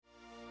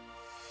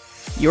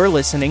You're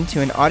listening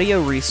to an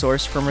audio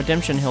resource from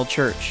Redemption Hill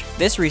Church.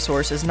 This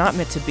resource is not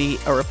meant to be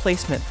a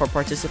replacement for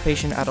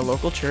participation at a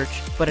local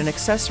church, but an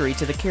accessory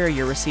to the care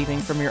you're receiving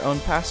from your own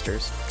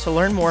pastors. To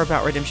learn more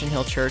about Redemption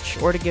Hill Church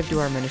or to give to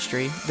our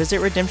ministry, visit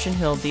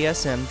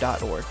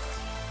redemptionhilldsm.org.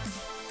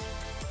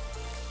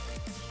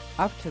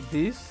 After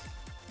this,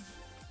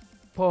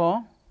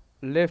 Paul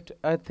left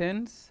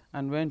Athens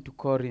and went to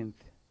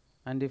Corinth,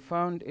 and he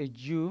found a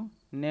Jew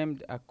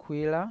named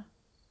Aquila,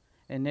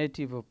 a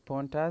native of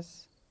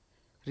Pontus,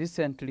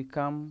 recently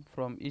come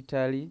from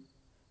Italy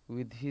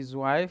with his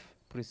wife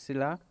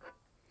Priscilla,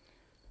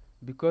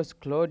 because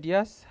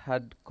Claudius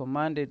had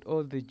commanded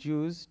all the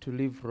Jews to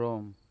leave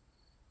Rome.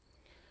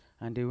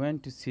 And he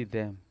went to see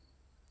them.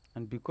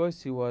 And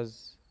because he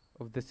was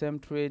of the same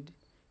trade,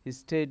 he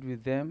stayed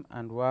with them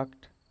and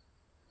worked,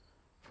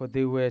 for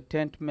they were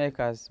tent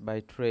makers by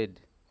trade.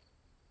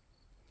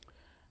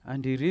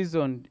 And he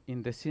reasoned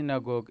in the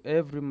synagogue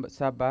every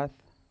Sabbath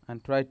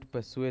and tried to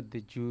persuade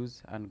the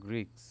Jews and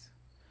Greeks.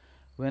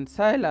 When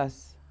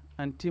Silas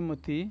and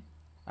Timothy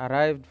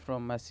arrived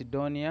from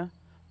Macedonia,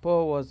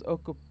 Paul was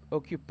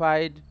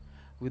occupied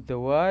with the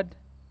word,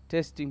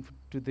 testing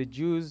to the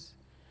Jews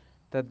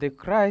that the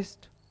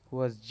Christ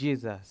was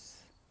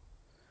Jesus.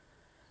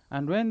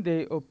 And when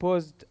they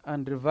opposed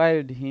and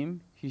reviled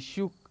him, he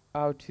shook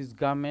out his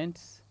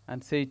garments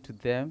and said to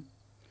them,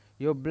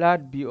 "Your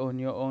blood be on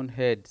your own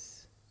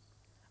heads.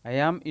 I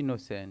am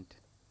innocent.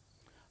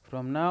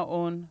 From now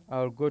on I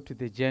will go to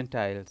the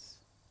Gentiles."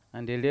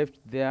 And he left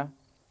there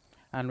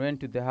and went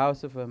to the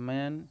house of a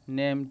man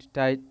named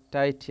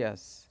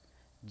Titius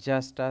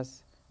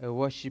Justus, a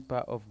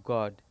worshipper of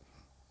God.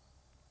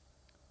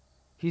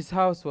 His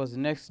house was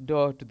next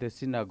door to the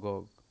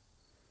synagogue.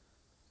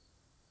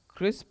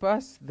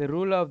 Crispus, the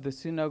ruler of the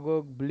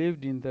synagogue,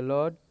 believed in the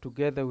Lord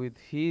together with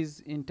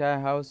his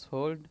entire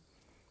household,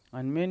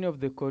 and many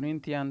of the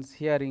Corinthians,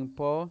 hearing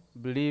Paul,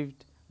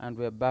 believed and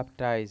were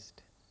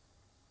baptized.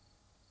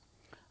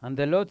 And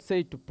the Lord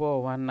said to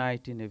Paul one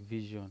night in a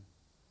vision,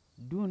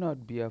 "Do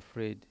not be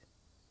afraid,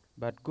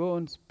 but go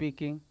on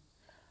speaking,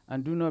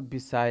 and do not be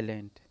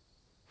silent,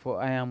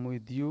 for I am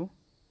with you,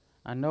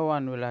 and no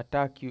one will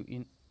attack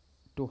you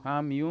to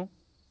harm you,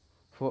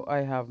 for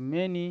I have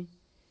many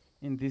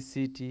in this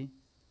city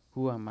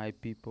who are my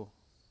people."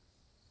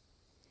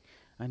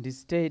 And he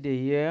stayed 1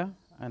 year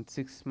and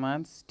 6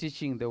 months,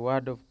 teaching the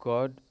word of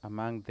God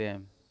among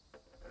them.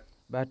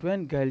 But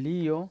when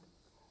Gallio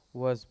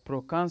was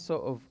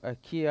proconsul of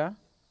Achaia,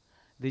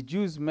 the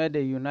Jews made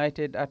a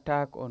united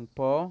attack on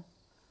Paul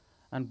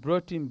and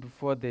brought him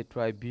before the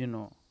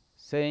tribunal,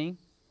 saying,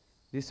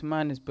 "This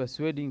man is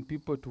persuading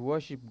people to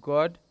worship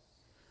God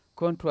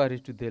contrary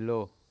to the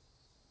law."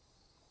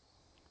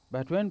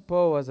 But when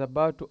Paul was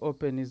about to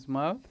open his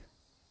mouth,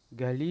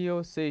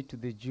 Gallio said to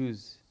the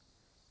Jews,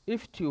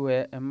 "If it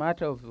were a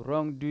matter of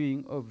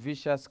wrongdoing or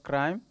vicious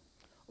crime,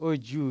 O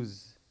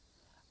Jews,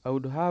 I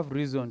would have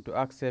reason to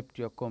accept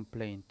your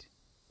complaint.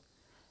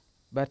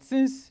 But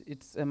since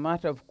it's a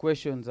matter of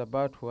questions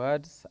about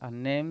words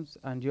and names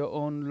and your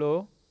own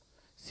law,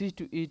 see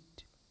to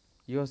it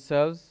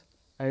yourselves.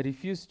 I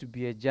refuse to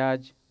be a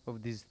judge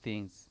of these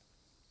things."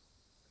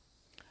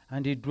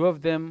 And he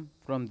drove them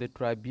from the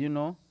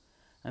tribunal,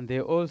 and they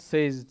all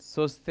seized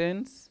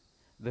Sosthenes,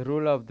 the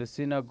ruler of the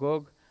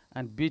synagogue,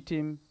 and beat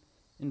him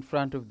in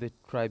front of the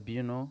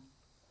tribunal.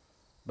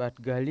 But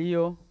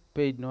Gallio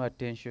paid no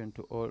attention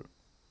to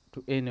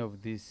any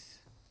of this.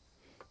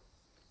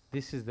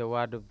 This is the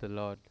word of the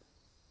Lord.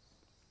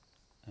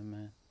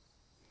 Amen.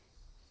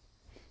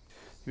 You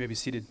may be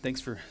seated. Thanks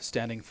for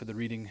standing for the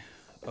reading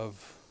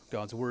of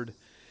God's Word.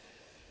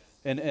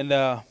 And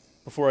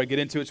before I get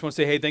into it, I just want to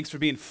say, hey, thanks for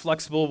being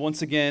flexible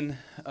once again,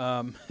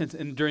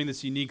 and during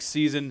this unique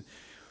season,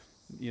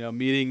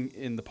 meeting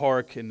in the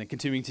park and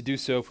continuing to do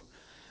so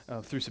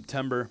through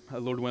September,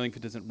 Lord willing, if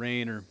it doesn't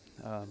rain or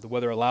the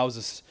weather allows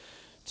us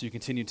to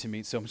continue to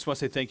meet. So I just want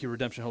to say thank you,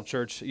 Redemption Hill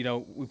Church.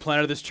 We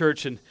planted this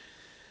church, and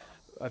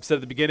I've said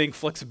at the beginning,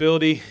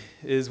 flexibility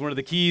is one of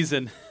the keys,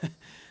 and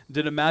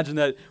didn't imagine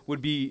that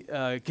would be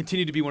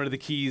continue to be one of the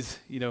keys,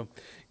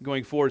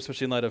 going forward,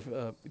 especially in light of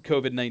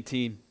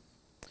COVID-19.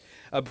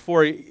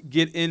 Before I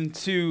get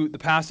into the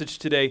passage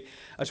today,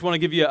 I just want to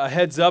give you a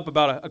heads up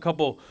about a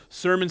couple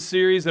sermon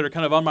series that are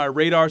kind of on my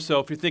radar.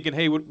 So if you're thinking,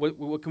 hey,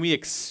 what can we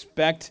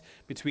expect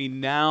between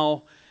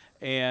now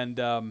and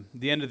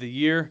the end of the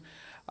year?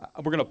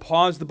 We're going to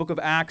pause the book of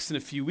Acts in a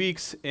few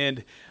weeks, and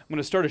I'm going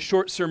to start a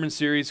short sermon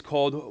series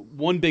called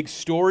One Big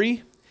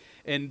Story.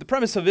 And the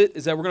premise of it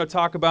is that we're going to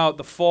talk about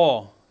the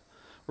fall.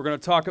 We're going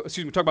to talk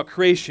about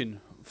creation,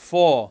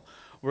 fall.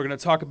 We're going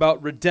to talk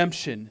about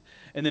redemption,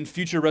 and then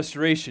future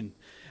restoration.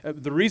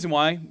 The reason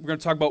why we're going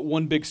to talk about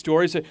one big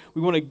story is that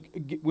we want to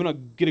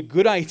get a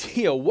good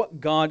idea what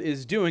God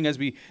is doing as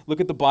we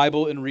look at the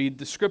Bible and read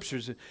the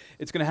Scriptures.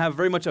 It's going to have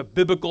very much a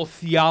biblical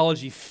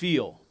theology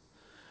feel.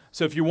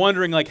 So if you're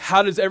wondering,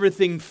 how does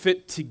everything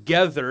fit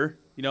together,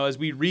 as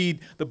we read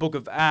the book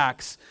of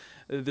Acts,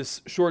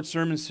 this short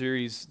sermon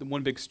series, the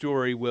One Big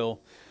Story, will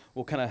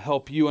kind of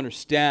help you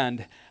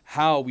understand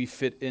how we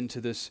fit into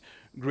this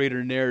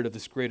greater narrative,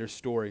 this greater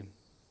story.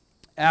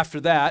 After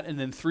that, and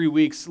then 3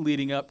 weeks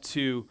leading up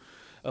to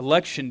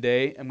Election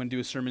Day, I'm going to do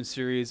a sermon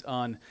series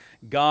on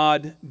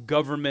God,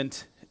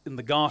 government, and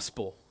the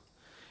gospel.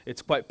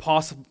 It's quite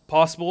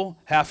possible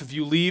half of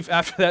you leave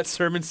after that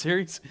sermon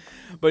series,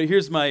 but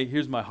here's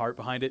my heart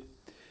behind it.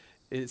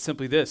 It's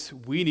simply this: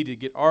 we need to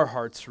get our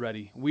hearts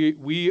ready.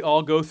 We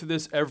all go through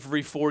this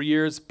every 4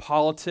 years.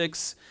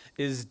 Politics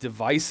is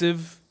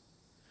divisive,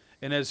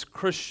 and as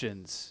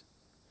Christians,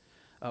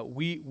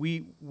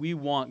 we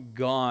want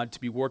God to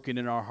be working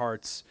in our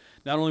hearts,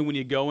 not only when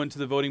you go into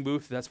the voting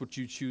booth, that's what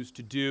you choose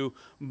to do,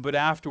 but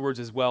afterwards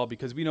as well,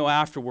 because we know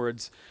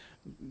afterwards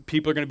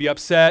people are going to be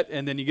upset,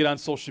 and then you get on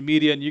social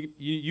media, and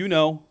you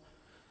know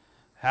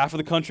half of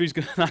the country's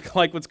not going to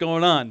like what's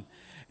going on.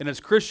 And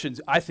as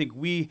Christians, I think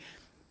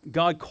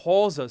God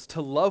calls us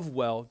to love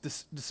well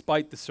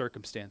despite the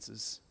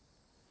circumstances.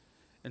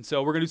 And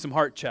so we're going to do some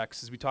heart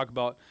checks as we talk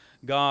about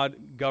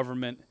God,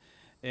 government,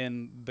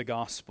 and the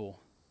gospel.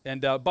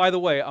 And by the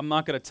way, I'm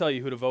not going to tell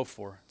you who to vote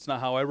for. It's not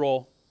how I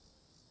roll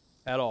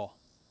at all.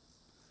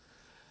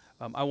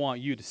 I want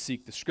you to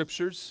seek the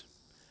scriptures,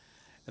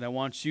 and I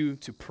want you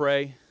to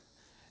pray.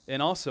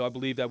 And also, I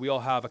believe that we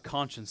all have a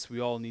conscience we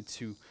all need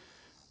to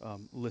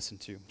listen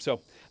to.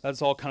 So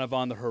that's all kind of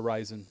on the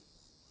horizon.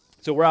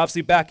 So we're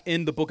obviously back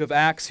in the book of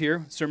Acts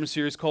here, sermon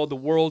series called The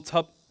World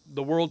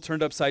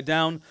Turned Upside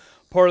Down.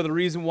 Part of the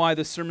reason why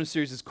this sermon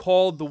series is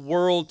called The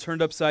World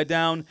Turned Upside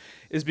Down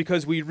is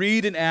because we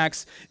read in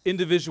Acts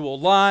individual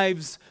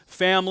lives,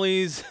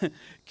 families,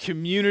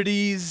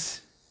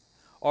 communities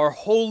are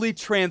wholly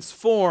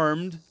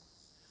transformed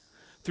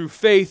through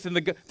faith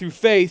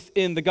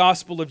in the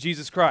gospel of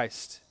Jesus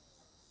Christ.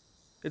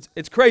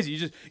 It's crazy.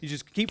 You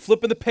just keep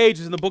flipping the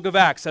pages in the book of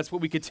Acts. That's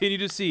what we continue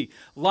to see.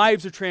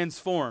 Lives are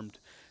transformed.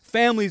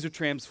 Families are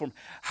transformed.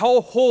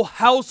 Whole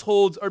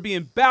households are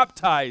being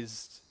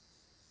baptized.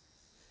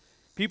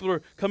 People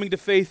are coming to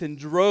faith in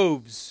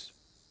droves.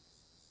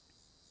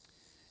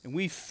 And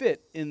we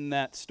fit in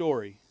that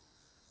story.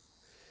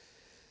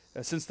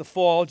 Since the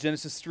fall,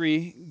 Genesis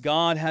 3,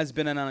 God has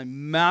been on a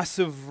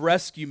massive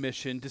rescue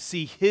mission to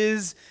see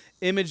his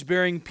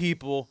image-bearing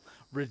people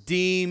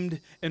redeemed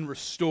and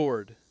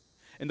restored.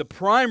 And the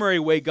primary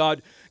way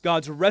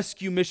God's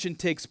rescue mission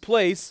takes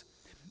place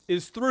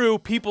is through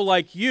people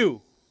like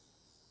you.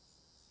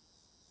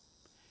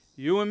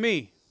 You and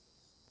me.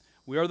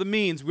 We are the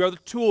means, we are the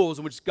tools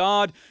in which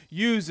God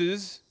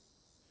uses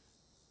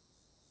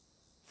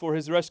for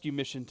his rescue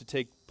mission to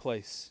take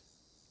place.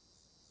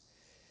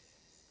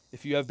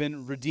 If you have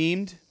been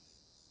redeemed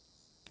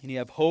and you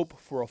have hope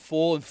for a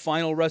full and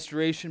final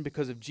restoration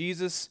because of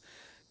Jesus,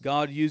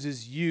 God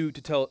uses you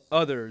to tell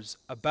others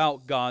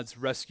about God's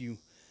rescue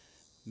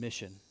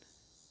mission.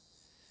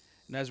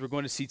 And as we're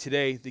going to see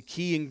today, the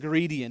key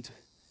ingredient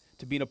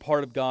to being a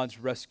part of God's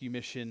rescue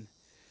mission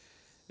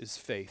is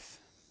faith.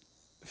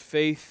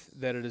 Faith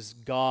that it is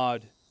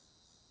God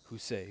who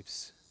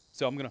saves.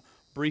 So I'm going to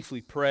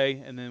briefly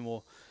pray, and then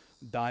we'll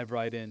dive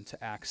right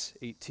into Acts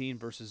 18,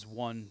 verses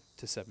 1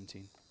 to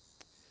 17.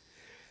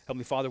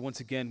 Heavenly Father, once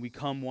again, we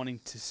come wanting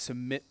to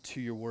submit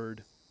to your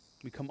word.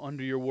 We come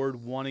under your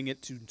word wanting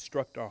it to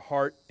instruct our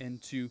heart and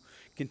to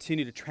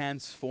continue to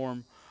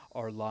transform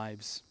our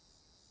lives.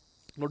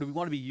 Lord, we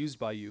want to be used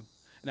by you.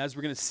 And as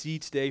we're going to see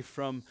today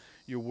from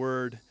your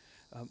word,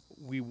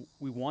 we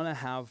want to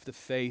have the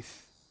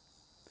faith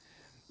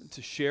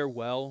to share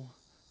well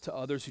to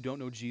others who don't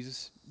know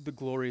Jesus, the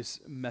glorious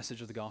message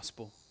of the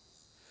gospel.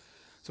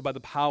 So by the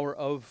power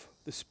of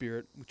the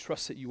Spirit, we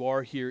trust that you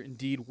are here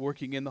indeed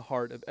working in the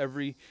heart of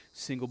every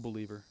single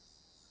believer.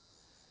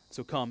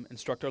 So come,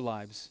 instruct our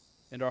lives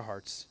and our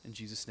hearts in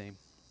Jesus' name.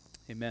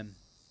 Amen.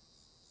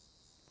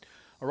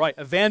 All right,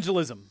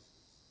 evangelism.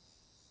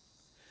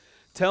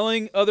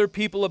 Telling other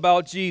people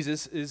about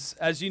Jesus is,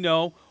 as you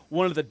know,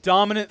 one of the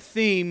dominant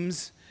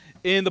themes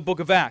in the book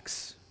of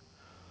Acts.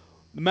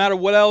 No matter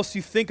what else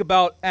you think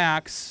about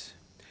Acts,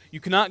 you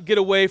cannot get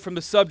away from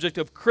the subject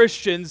of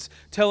Christians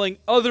telling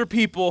other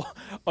people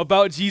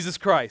about Jesus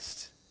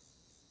Christ.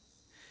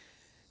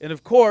 And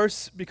of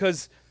course,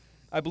 because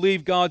I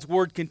believe God's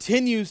word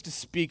continues to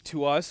speak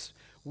to us,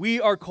 we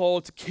are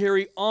called to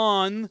carry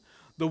on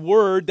the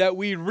word that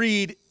we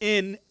read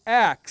in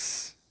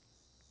Acts.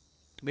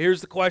 But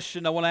here's the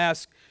question I want to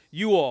ask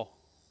you all.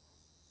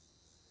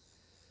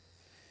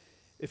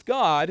 If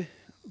God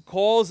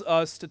calls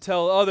us to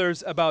tell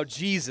others about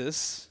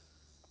Jesus,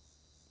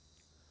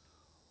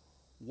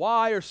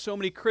 why are so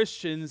many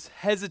Christians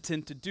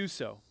hesitant to do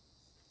so?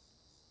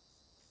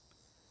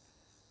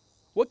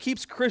 What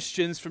keeps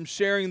Christians from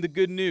sharing the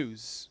good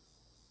news?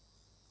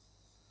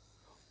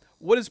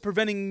 What is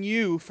preventing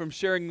you from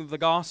sharing the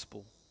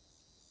gospel?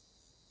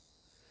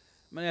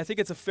 I think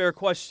it's a fair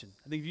question.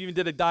 I think if you even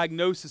did a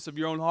diagnosis of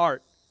your own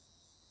heart,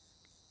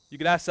 you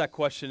could ask that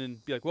question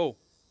and be like, whoa,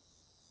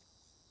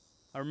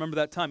 I remember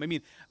that time.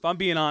 If I'm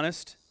being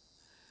honest,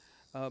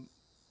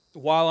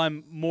 while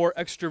I'm more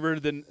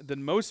extroverted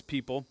than most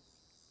people,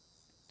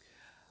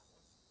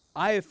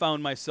 I have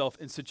found myself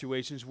in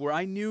situations where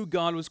I knew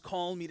God was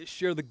calling me to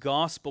share the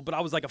gospel, but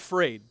I was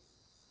afraid.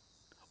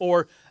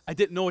 or I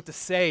didn't know what to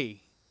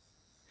say.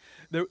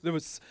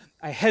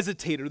 I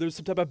hesitated, or there was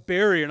some type of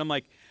barrier, and I'm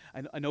like,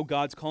 I know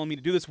God's calling me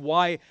to do this.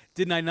 Why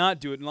didn't I not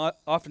do it? And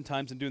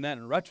oftentimes I'm doing that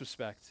in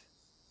retrospect.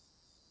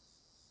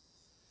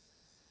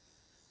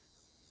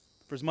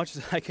 For as much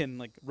as I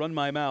can run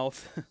my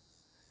mouth,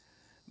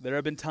 there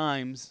have been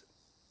times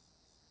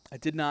I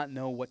did not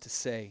know what to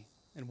say.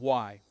 And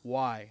why?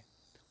 Why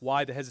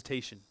the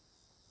hesitation?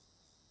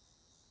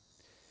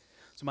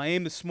 So my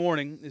aim this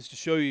morning is to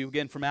show you,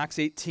 again, from Acts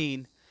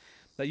 18,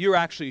 that you're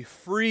actually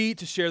free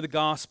to share the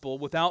gospel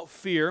without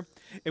fear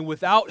and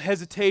without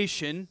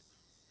hesitation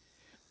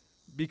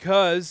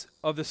because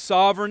of the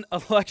sovereign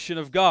election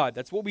of God.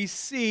 That's what we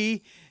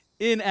see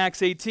in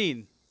Acts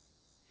 18.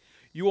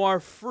 You are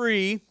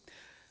free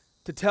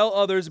to tell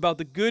others about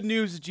the good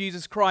news of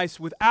Jesus Christ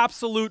with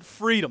absolute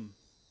freedom.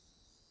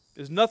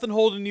 There's nothing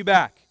holding you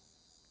back.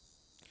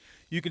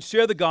 You can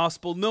share the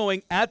gospel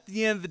knowing at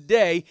the end of the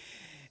day,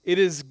 it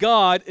is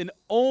God and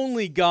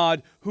only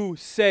God who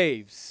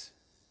saves.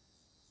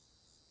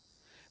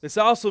 This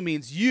also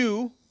means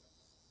you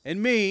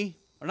and me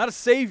are not a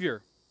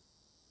savior.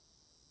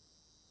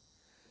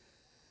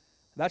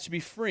 That should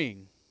be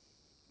freeing.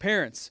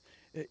 Parents,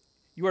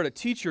 you are to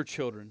teach your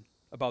children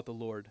about the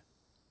Lord.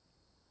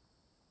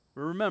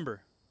 But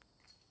remember,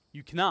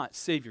 you cannot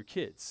save your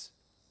kids.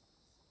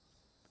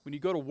 When you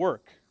go to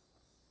work,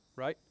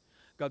 right?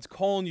 God's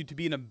calling you to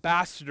be an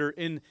ambassador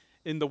in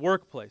the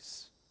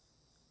workplace.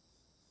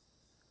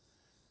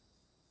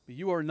 But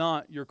you are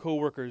not your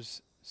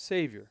coworker's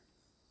savior.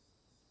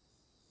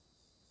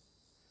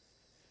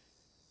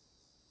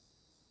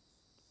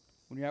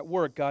 When you're at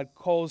work, God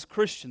calls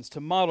Christians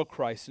to model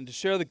Christ and to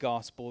share the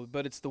gospel,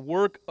 but it's the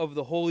work of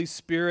the Holy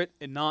Spirit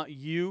and not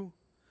you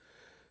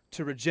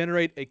to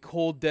regenerate a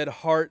cold, dead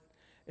heart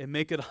and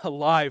make it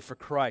alive for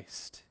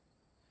Christ.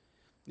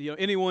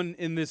 Anyone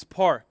in this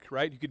park,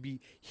 right, who could be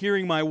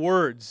hearing my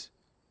words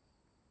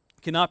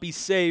cannot be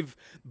saved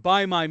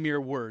by my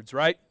mere words,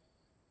 right?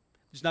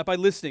 Just not by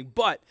listening,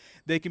 but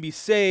they can be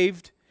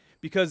saved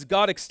because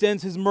God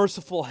extends his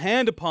merciful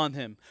hand upon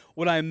him.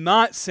 What I'm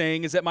not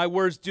saying is that my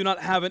words do not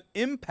have an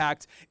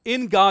impact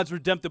in God's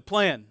redemptive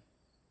plan.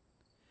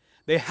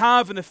 They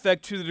have an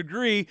effect to the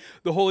degree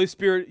the Holy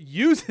Spirit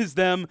uses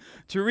them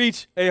to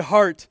reach a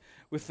heart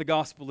with the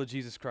gospel of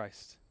Jesus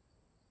Christ.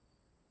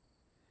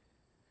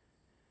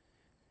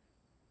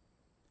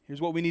 Here's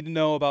what we need to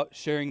know about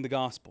sharing the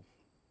gospel.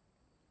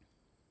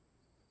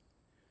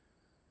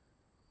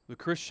 The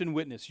Christian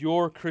witness,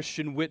 your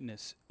Christian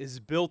witness, is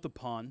built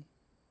upon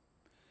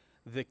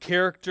the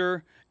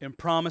character and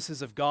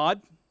promises of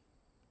God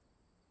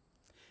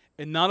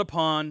and not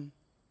upon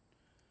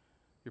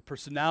your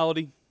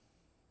personality,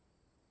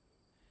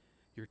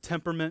 your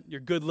temperament, your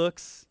good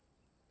looks.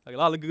 Like a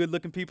lot of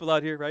good-looking people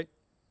out here, right?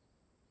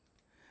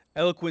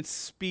 Eloquent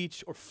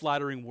speech or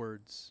flattering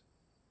words.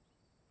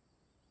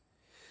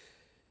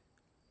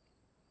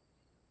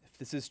 If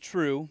this is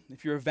true,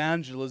 if your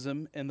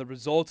evangelism and the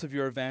results of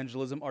your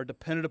evangelism are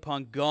dependent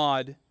upon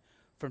God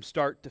from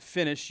start to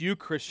finish, you,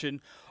 Christian,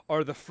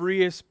 are the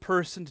freest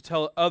person to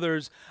tell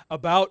others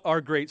about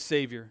our great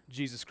Savior,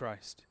 Jesus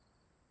Christ.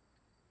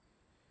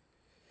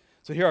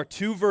 So here are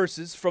two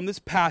verses from this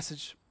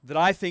passage that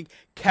I think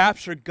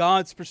capture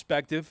God's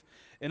perspective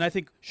and I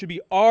think should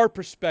be our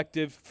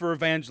perspective for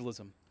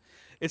evangelism.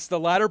 It's the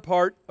latter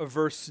part of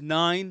verse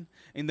 9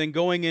 and then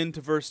going into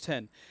verse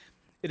 10.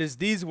 It is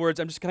these words.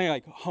 I'm just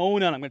kind of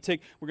hone on.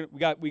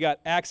 We got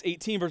Acts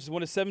 18 verses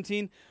 1 to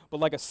 17, but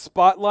like a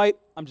spotlight,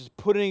 I'm just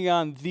putting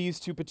on these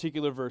two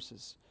particular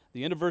verses.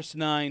 The end of verse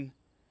 9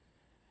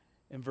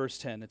 and verse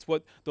 10. It's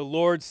what the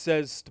Lord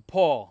says to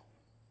Paul.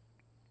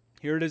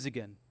 Here it is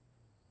again.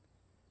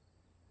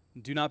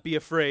 Do not be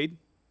afraid,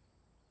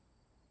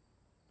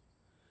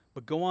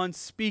 but go on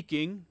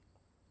speaking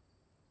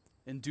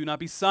and do not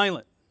be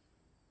silent.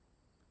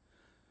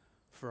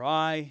 For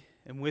I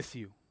am with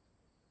you,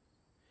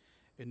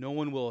 and no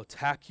one will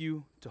attack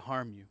you to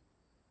harm you.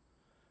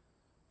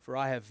 For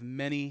I have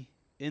many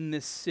in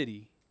this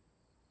city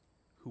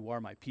who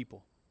are my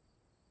people.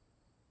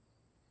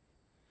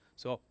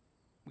 So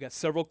we got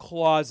several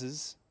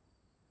clauses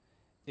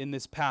in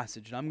this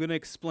passage, and I'm going to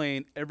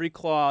explain every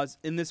clause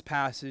in this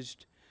passage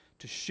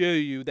to show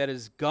you that it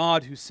is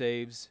God who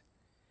saves,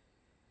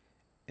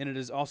 and it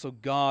is also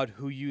God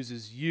who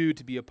uses you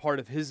to be a part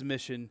of his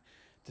mission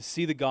to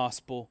see the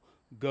gospel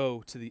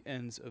go to the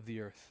ends of the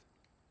earth.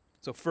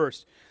 So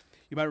first,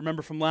 you might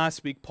remember from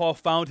last week, Paul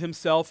found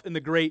himself in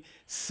the great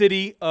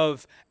city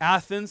of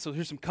Athens. So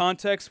here's some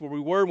context where we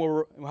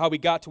were, how we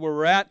got to where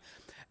we're at.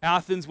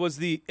 Athens was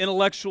the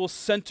intellectual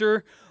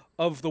center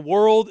of the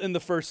world in the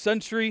first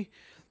century.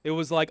 It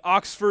was like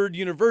Oxford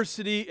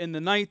University in the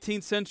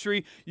 19th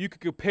century. You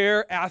could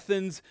compare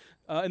Athens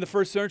in the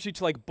first century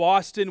to like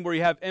Boston, where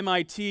you have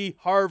MIT,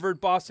 Harvard,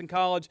 Boston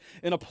College,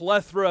 and a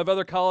plethora of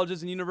other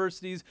colleges and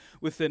universities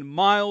within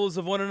miles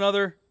of one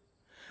another.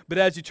 But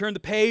as you turn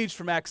the page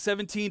from Acts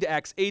 17 to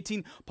Acts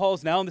 18, Paul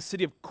is now in the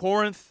city of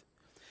Corinth.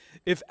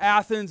 If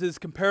Athens is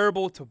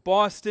comparable to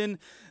Boston,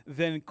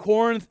 then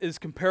Corinth is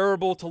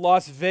comparable to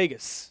Las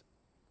Vegas.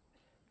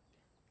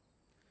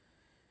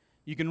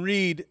 You can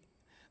read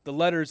the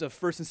letters of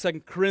 1st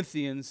and 2nd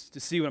Corinthians to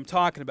see what I'm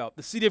talking about.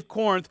 The city of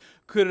Corinth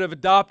could have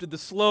adopted the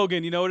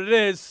slogan, you know what it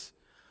is?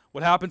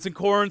 What happens in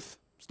Corinth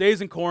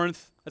stays in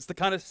Corinth. That's the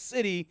kind of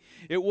city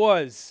it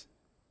was.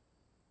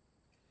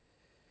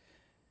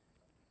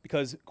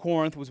 Because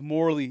Corinth was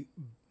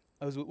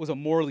a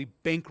morally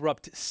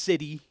bankrupt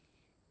city,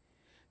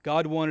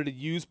 God wanted to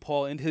use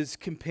Paul and his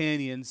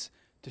companions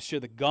to share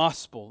the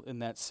gospel in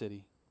that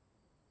city.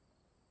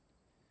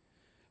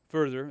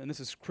 Further, and this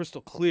is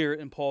crystal clear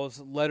in Paul's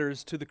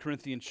letters to the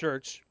Corinthian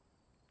church,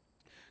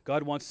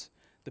 God wants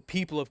the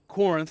people of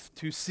Corinth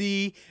to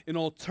see an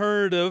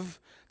alternative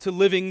to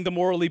living the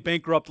morally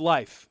bankrupt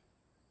life.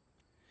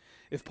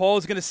 If Paul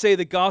is going to say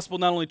the gospel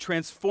not only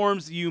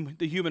transforms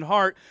the human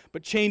heart,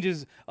 but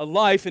changes a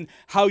life and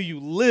how you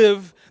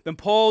live, then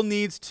Paul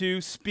needs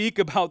to speak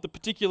about the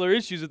particular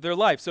issues of their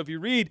life. So if you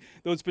read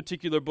those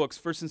particular books,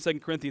 1st and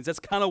 2nd Corinthians, that's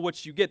kind of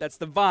what you get. That's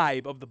the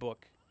vibe of the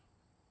book.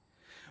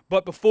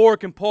 But before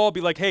can Paul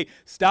be like, hey,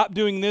 stop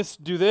doing this,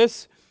 do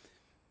this?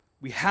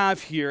 We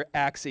have here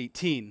Acts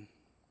 18.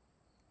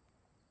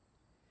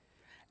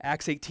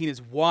 Acts 18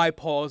 is why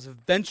Paul is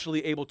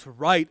eventually able to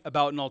write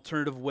about an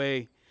alternative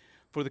way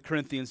for the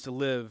Corinthians to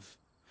live.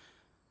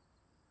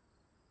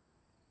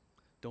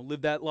 Don't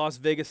live that Las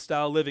Vegas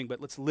style living,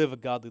 but let's live a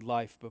godly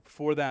life. But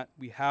before that,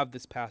 we have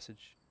this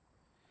passage.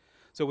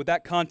 So with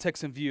that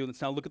context in view,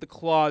 let's now look at the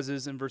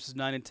clauses in verses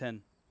 9 and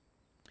 10.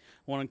 I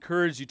want to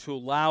encourage you to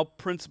allow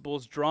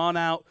principles drawn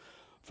out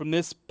from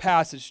this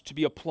passage to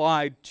be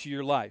applied to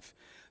your life.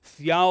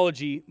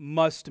 Theology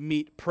must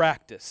meet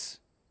practice.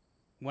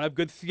 We want to have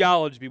good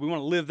theology. We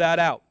want to live that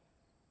out.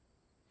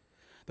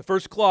 The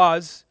first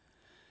clause,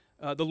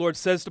 the Lord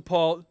says to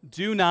Paul,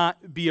 do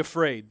not be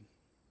afraid.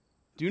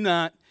 Do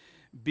not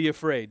be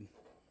afraid.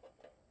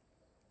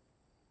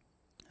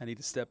 I need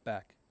to step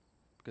back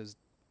because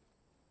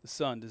the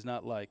sun does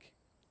not like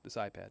this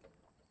iPad.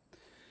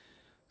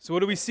 So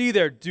what do we see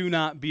there? Do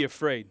not be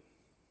afraid.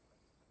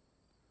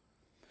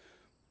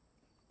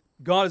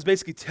 God is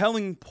basically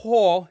telling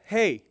Paul,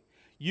 hey,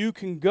 you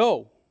can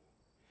go.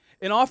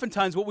 And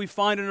oftentimes what we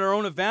find in our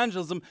own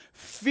evangelism,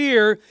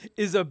 fear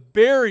is a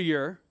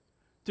barrier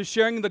to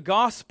sharing the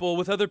gospel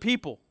with other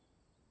people.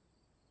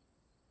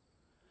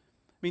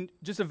 I mean,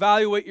 just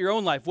evaluate your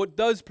own life. What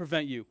does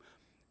prevent you?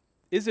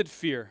 Is it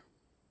fear?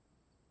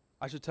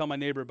 I should tell my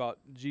neighbor about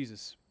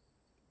Jesus.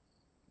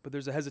 But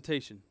there's a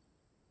hesitation.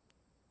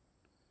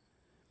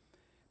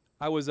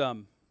 I was,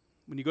 when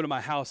you go to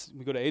my house,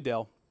 we go to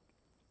Adel,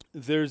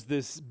 there's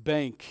this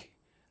bank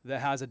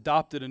that has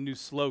adopted a new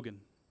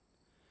slogan.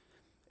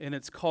 And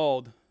it's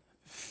called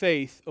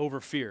Faith Over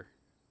Fear.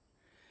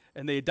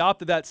 And they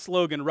adopted that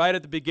slogan right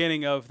at the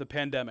beginning of the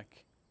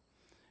pandemic.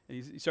 And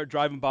you start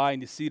driving by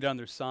and you see it on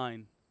their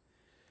sign.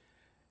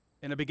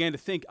 And I began to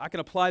think, I can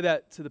apply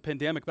that to the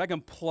pandemic, but I can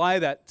apply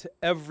that to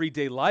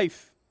everyday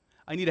life.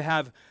 I need to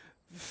have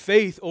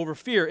faith over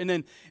fear. And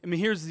then,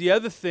 here's the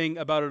other thing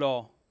about it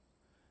all.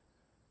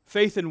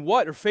 Faith in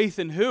what? Or faith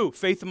in who?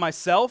 Faith in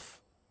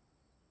myself?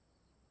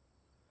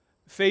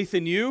 Faith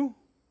in you?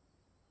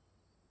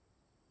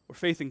 Or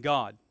faith in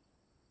God?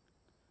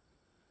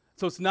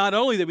 So it's not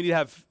only that we need to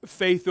have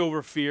faith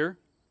over fear.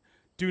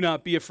 Do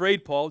not be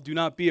afraid, Paul. Do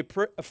not be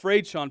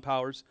afraid, Sean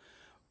Powers.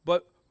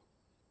 But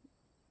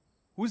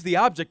who's the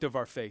object of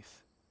our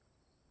faith?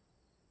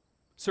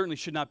 Certainly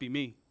should not be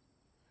me.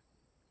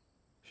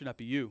 Should not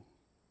be you.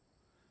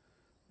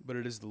 But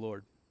it is the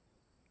Lord.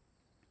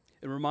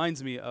 It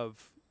reminds me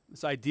of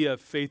this idea of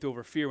faith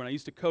over fear. When I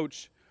used to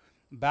coach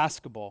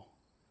basketball,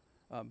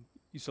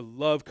 used to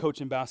love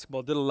coaching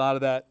basketball, did a lot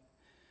of that.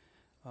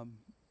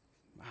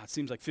 It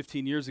seems like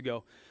 15 years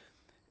ago.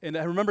 And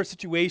I remember a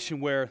situation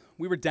where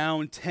we were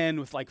down 10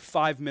 with like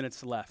 5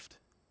 minutes left.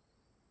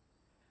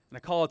 And I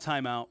call a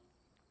timeout.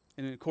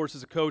 And of course,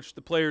 as a coach,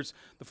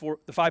 the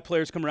 5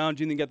 players come around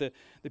you, and then you got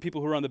the people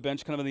who are on the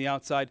bench kind of on the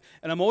outside.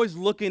 And I'm always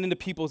looking into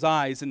people's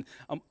eyes, and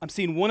I'm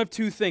seeing one of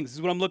two things. This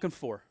is what I'm looking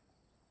for.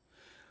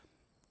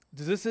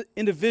 Does this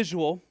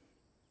individual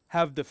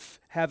have the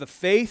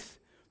faith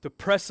to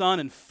press on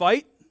and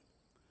fight?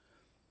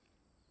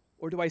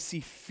 Or do I see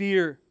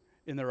fear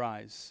in their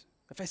eyes?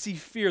 If I see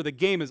fear, the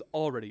game is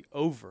already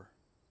over.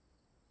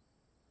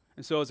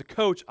 And so as a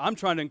coach, I'm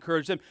trying to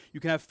encourage them. You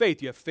can have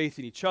faith. You have faith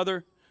in each other.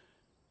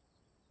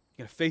 You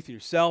can have faith in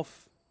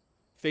yourself.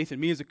 Faith in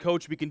me as a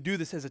coach. We can do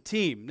this as a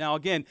team. Now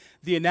again,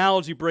 the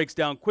analogy breaks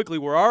down quickly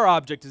where our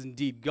object is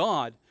indeed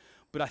God.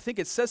 But I think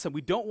it says something.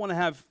 We don't want to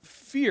have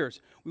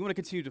fears. We want to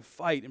continue to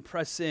fight and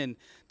press in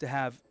to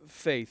have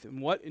faith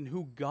in what and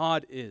who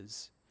God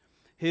is.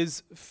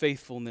 His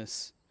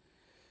faithfulness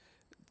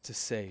to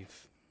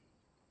save.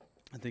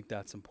 I think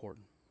that's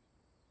important.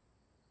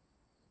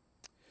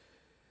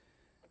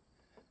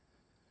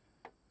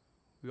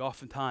 We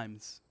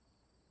oftentimes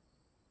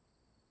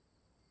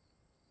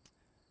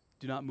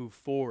do not move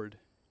forward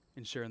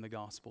in sharing the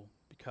gospel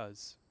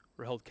because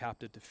we're held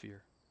captive to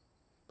fear.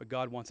 But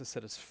God wants to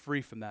set us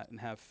free from that and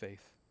have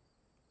faith.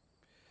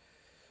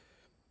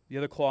 The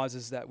other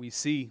clauses that we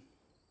see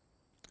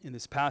in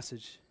this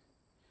passage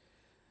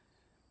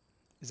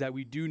is that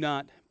we do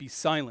not be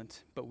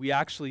silent, but we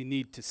actually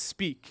need to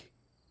speak.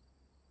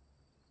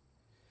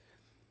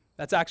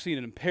 That's actually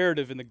an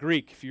imperative in the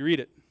Greek, if you read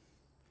it.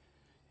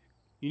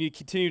 You need to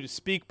continue to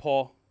speak,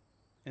 Paul,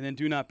 and then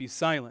do not be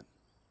silent.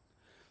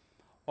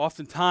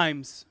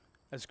 Oftentimes,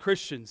 as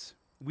Christians,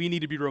 we need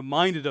to be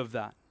reminded of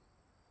that.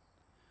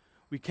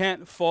 We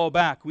can't fall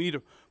back. We need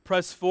to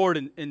press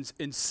forward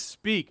and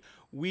speak.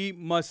 We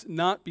must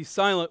not be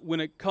silent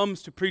when it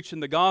comes to preaching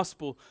the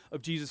gospel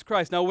of Jesus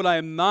Christ. Now, what I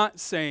am not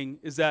saying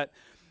is that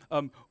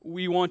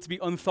we want to be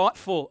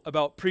unthoughtful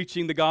about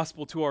preaching the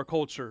gospel to our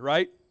culture,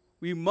 right?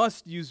 We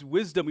must use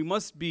wisdom. We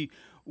must be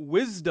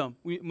winsome,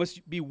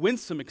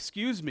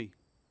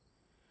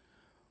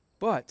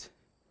 But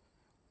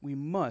we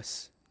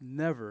must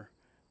never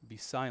be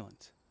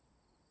silent.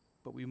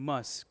 But we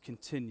must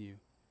continue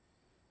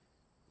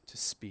to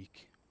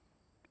speak.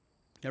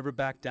 Never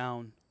back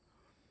down,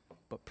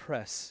 but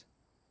press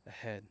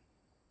ahead.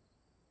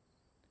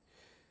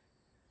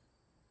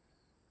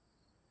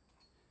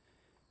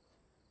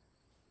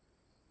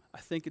 I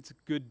think it's a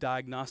good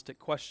diagnostic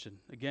question,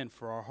 again,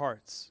 for our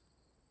hearts.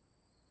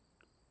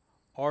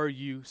 Are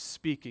you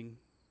speaking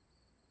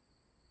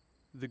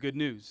the good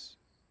news?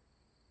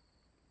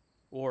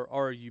 Or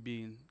are you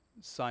being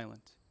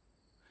silent?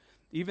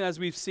 Even as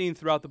we've seen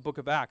throughout the book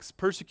of Acts,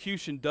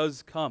 persecution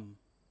does come.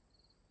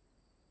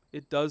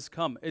 It does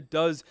come. It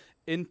does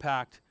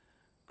impact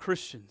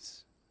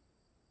Christians.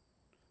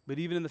 But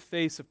even in the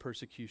face of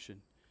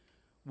persecution,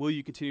 will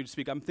you continue to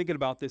speak? I'm thinking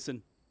about this,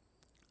 and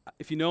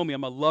if you know me,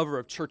 I'm a lover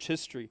of church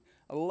history.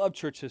 I love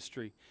church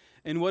history.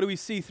 And what do we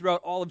see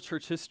throughout all of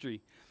church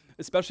history?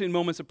 Especially in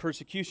moments of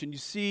persecution. You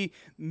see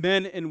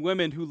men and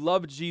women who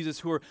love Jesus,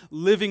 who are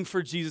living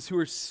for Jesus, who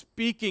are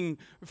speaking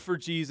for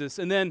Jesus.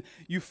 And then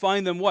you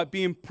find them what?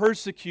 Being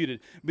persecuted.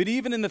 But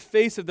even in the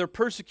face of their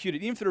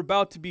persecuted, even if they're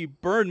about to be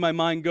burned, my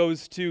mind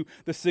goes to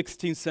the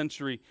 16th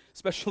century,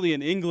 especially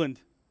in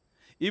England.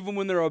 Even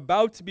when they're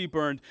about to be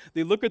burned,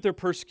 they look at their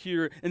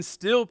persecutor and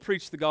still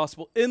preach the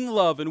gospel in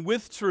love and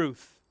with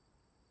truth.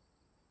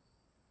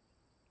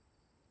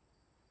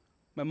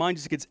 My mind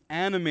just gets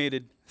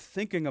animated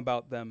thinking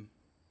about them.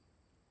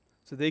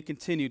 So they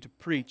continue to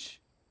preach,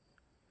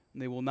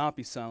 and they will not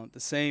be silent. The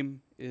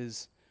same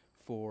is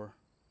for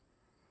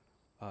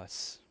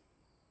us.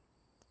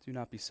 Do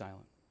not be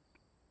silent,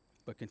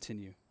 but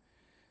continue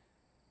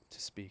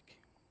to speak.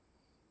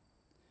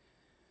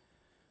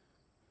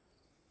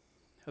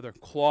 Other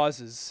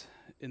clauses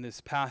in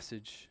this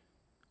passage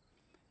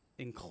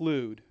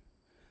include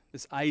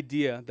this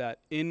idea that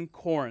in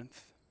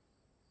Corinth,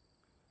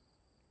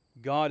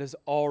 God has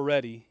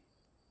already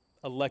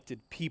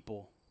elected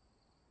people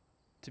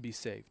to be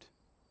saved.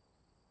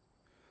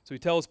 So he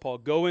tells Paul,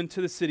 go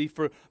into the city,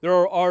 for there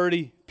are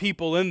already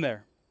people in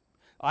there.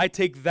 I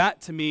take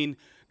that to mean,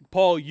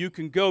 Paul, you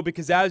can go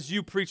because as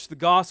you preach the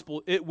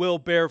gospel, it will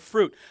bear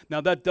fruit. Now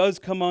that does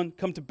come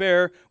to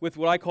bear with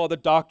what I call the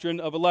doctrine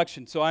of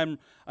election. So I'm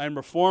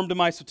reformed in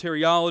my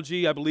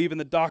soteriology. I believe in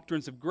the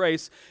doctrines of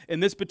grace.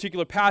 And this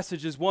particular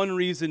passage is one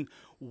reason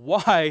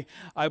why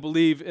I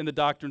believe in the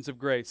doctrines of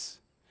grace.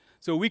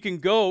 So we can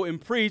go and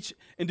preach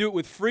and do it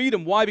with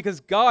freedom. Why?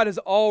 Because God has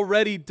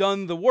already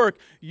done the work.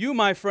 You,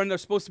 my friend, are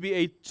supposed to be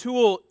a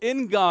tool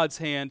in God's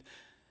hand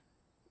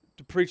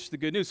to preach the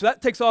good news. So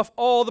that takes off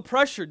all the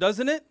pressure,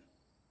 doesn't it?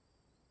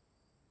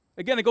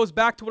 Again, it goes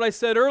back to what I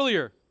said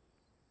earlier.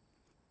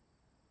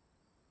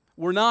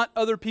 We're not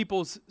other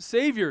people's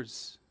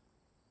saviors.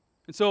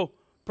 And so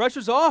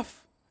pressure's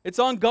off. It's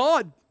on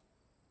God.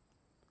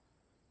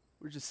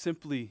 We're just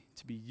simply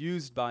to be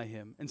used by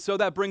Him. And so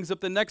that brings up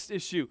the next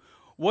issue.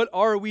 What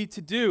are we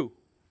to do?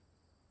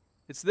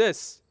 It's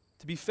this,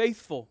 to be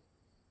faithful.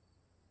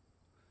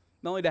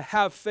 Not only to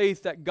have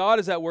faith that God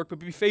is at work, but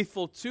be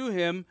faithful to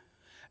Him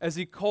as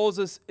He calls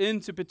us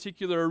into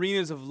particular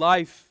arenas of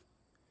life.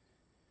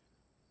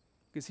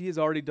 Because He has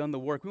already done the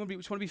work. We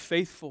just want to be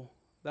faithful.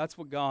 That's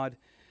what God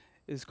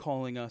is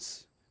calling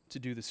us to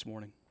do this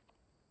morning.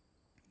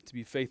 To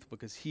be faithful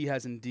because He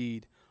has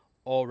indeed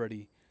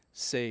already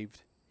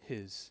saved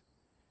His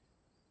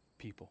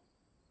people.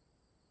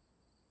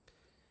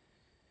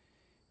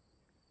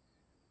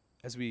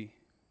 As we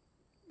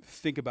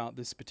think about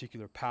this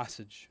particular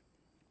passage,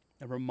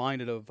 I'm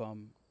reminded of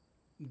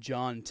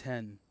John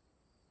 10.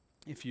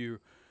 If you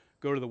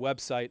go to the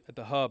website at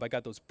the Hub, I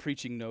got those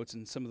preaching notes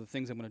and some of the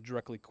things I'm going to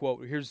directly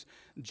quote. Here's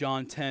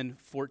John 10,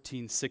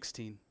 14,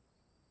 16.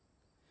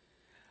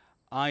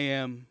 I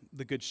am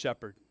the good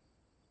shepherd.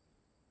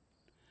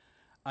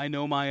 I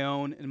know my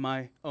own, and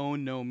my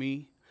own know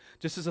me.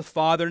 Just as the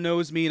Father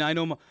knows me,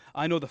 and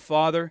I know the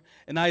Father,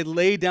 and I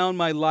lay down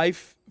my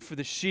life for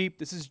the sheep.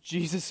 This is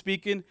Jesus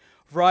speaking.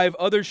 For I have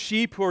other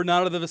sheep who are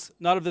not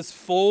of this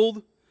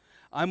fold.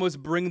 I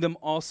must bring them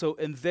also,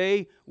 and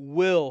they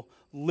will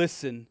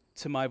listen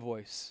to my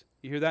voice.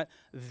 You hear that?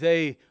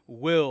 They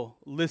will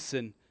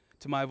listen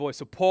to my voice.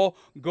 So Paul,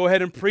 go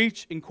ahead and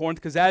preach in Corinth,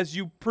 because as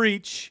you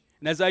preach,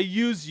 and as I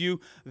use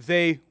you,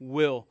 they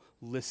will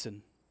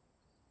listen.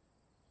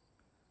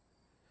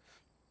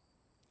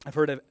 I've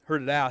heard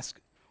it asked,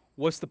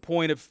 What's the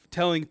point of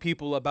telling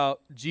people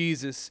about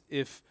Jesus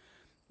if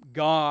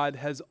God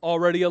has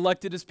already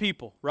elected his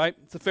people, right?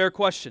 It's a fair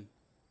question.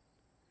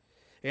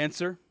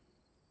 Answer,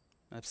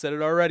 I've said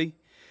it already.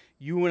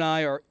 You and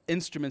I are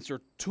instruments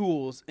or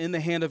tools in the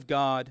hand of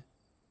God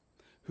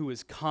who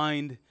is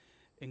kind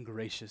and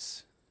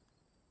gracious.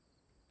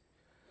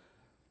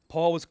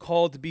 Paul was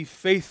called to be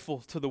faithful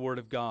to the Word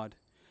of God.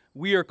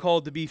 We are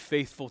called to be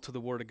faithful to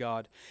the Word of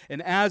God.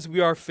 And as we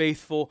are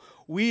faithful,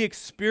 we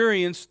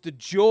experience the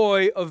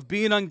joy of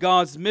being on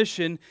God's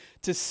mission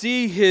to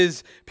see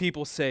his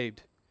people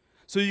saved.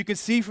 So you can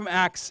see from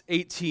Acts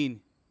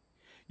 18,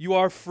 you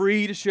are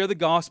free to share the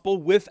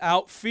gospel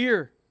without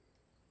fear.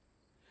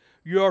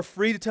 You are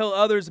free to tell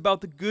others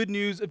about the good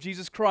news of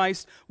Jesus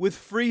Christ with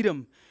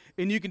freedom.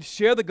 And you can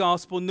share the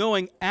gospel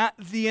knowing at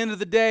the end of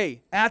the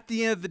day,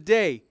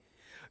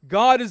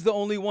 God is the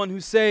only one who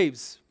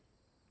saves.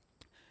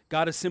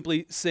 God is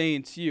simply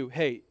saying to you,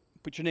 hey,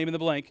 put your name in the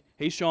blank.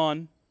 Hey,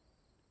 Sean,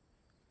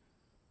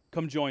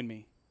 come join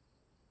me.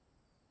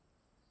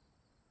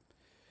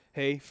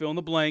 Hey, fill in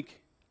the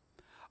blank.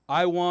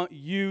 I want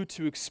you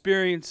to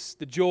experience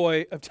the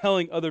joy of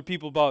telling other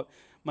people about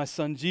my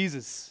son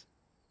Jesus.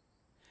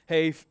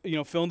 Hey,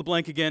 fill in the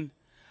blank again.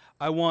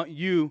 I want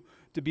you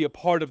to be a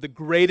part of the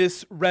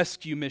greatest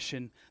rescue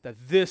mission that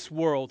this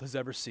world has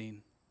ever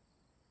seen.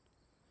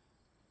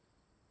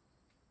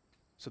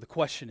 So the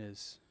question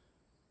is,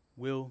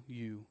 will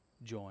you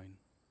join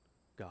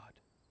God?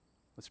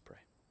 Let's pray.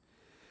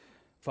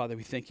 Father,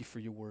 we thank you for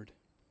your word.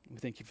 We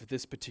thank you for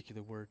this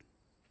particular word.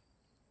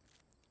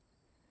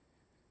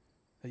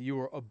 That you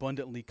are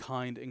abundantly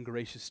kind and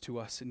gracious to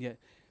us, and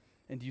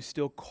you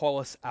still call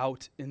us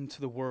out into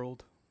the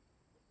world.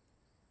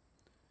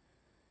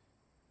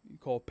 You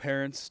call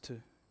parents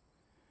to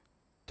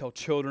tell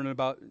children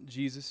about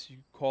Jesus. You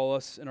call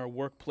us in our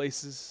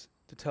workplaces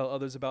to tell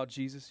others about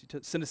Jesus. You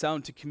send us out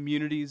into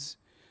communities.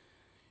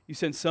 You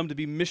send some to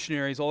be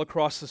missionaries all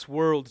across this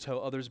world to tell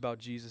others about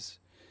Jesus.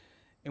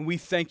 And we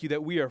thank you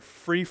that we are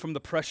free from the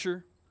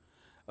pressure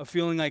of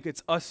feeling like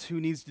it's us who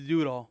needs to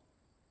do it all.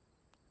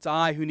 It's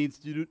I who needs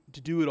to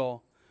do it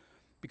all,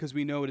 because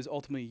we know it is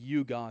ultimately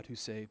you, God, who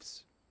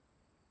saves.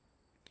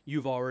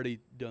 You've already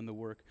done the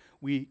work.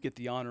 We get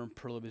the honor and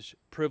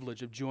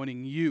privilege of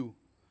joining you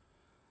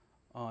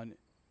on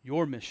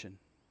your mission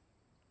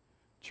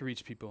to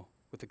reach people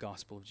with the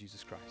gospel of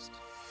Jesus Christ.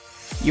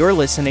 You're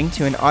listening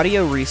to an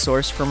audio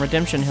resource from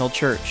Redemption Hill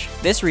Church.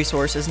 This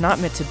resource is not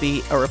meant to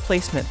be a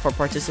replacement for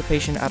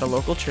participation at a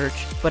local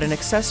church, but an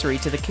accessory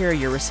to the care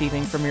you're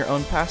receiving from your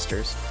own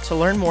pastors. To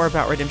learn more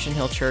about Redemption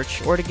Hill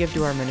Church or to give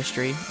to our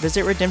ministry,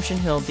 visit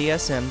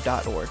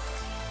redemptionhilldsm.org.